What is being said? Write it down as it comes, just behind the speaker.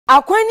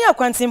Akwani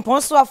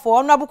akwantimpon so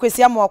afọ ọno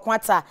abukwesi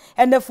amokwata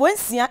endefo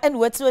nsia ene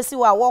wetiwesi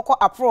wa wọkọ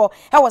apro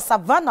e wo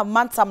Savannah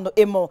mantam no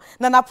emo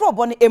na na pro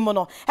bo no emo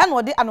no ene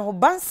ode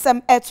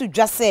anobansem etu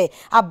dwase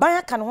aban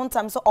aka no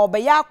hontam so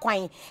obeya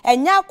akwan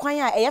enya akwan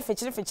a eye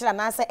fechire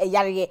na ase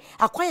eyareye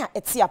akwan a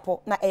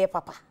etiapo na eye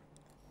papa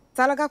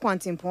Talaga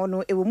kwantimpon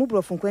no ewo mu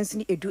brofo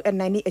kwansini edu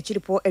enani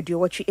echiripo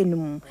eduowatwe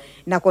enum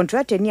na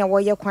contract ni a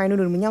woye kwan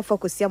no munyamfa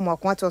kosia mo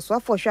akwato so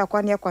afo hwe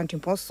akwan ne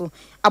kwantimpon so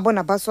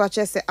abona baso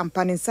achese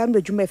ampane nsam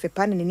adwuma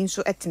efepa ne ni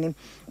nso etene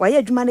waye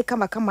adwuma ne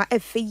kama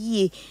efe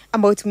yie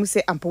ama otimu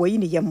se ampa wayi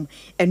ne yam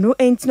eno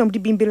entinom de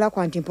bimbila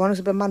kwantimpon no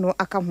so be ma no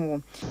aka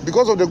ho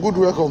because of the good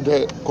work of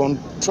the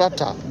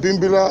contractor.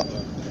 Bimbila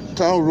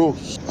town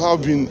roads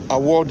have been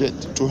awarded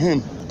to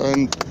him,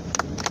 and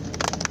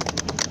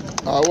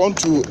I want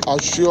to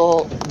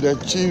assure the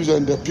chiefs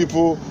and the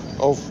people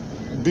of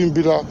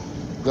Bimbila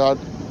that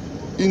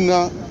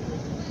inner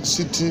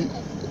city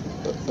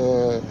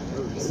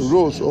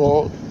roads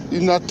or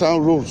inner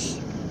town roads,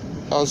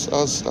 as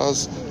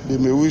they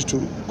may wish to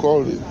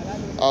call it,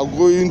 are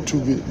going to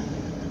be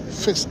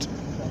fixed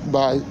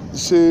by the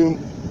same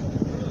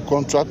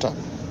contractor.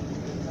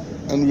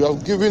 And we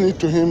have given it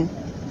to him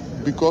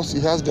because he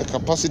has the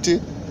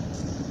capacity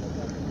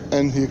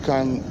and he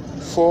can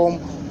form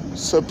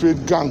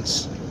separate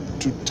gangs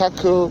to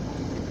tackle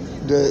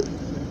the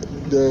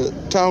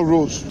town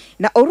roads.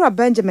 Na Ora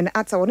Benjamin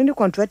Ata woni ni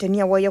contract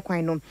ni a woye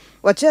kwan no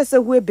wo chese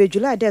hu ebe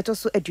July de to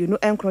so aduno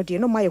enkro de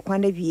no maye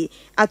kwan na wie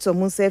ato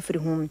mun se afiri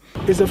hu.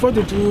 It's a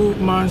 42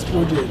 months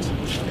project.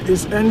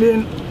 It's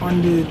ending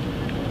on the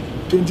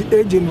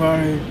 28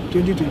 January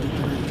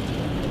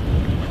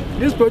 2023.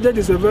 This project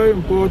is a very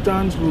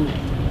important route.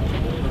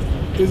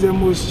 It's the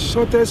most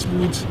shortest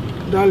route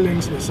that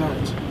links the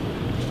south.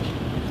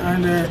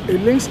 And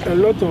it links a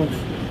lot of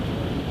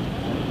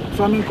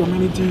farming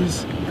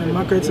communities and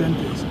market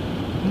centers.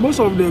 Most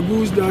of the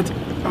goods that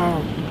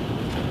are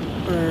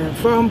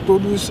farm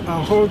produce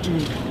are hauled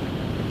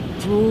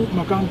through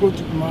Makanko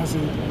to Kumasi.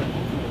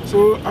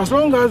 So as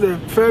long as the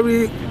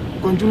ferry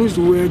continues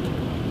to work,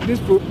 this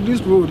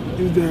road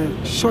is the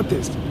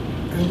shortest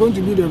and going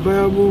to be the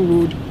viable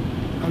road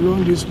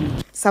along this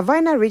route.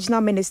 Savannah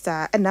Regional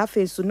Minister and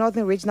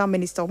Northern Regional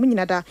Minister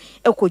Omunyinada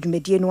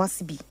Ekodwumedie no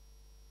asibi.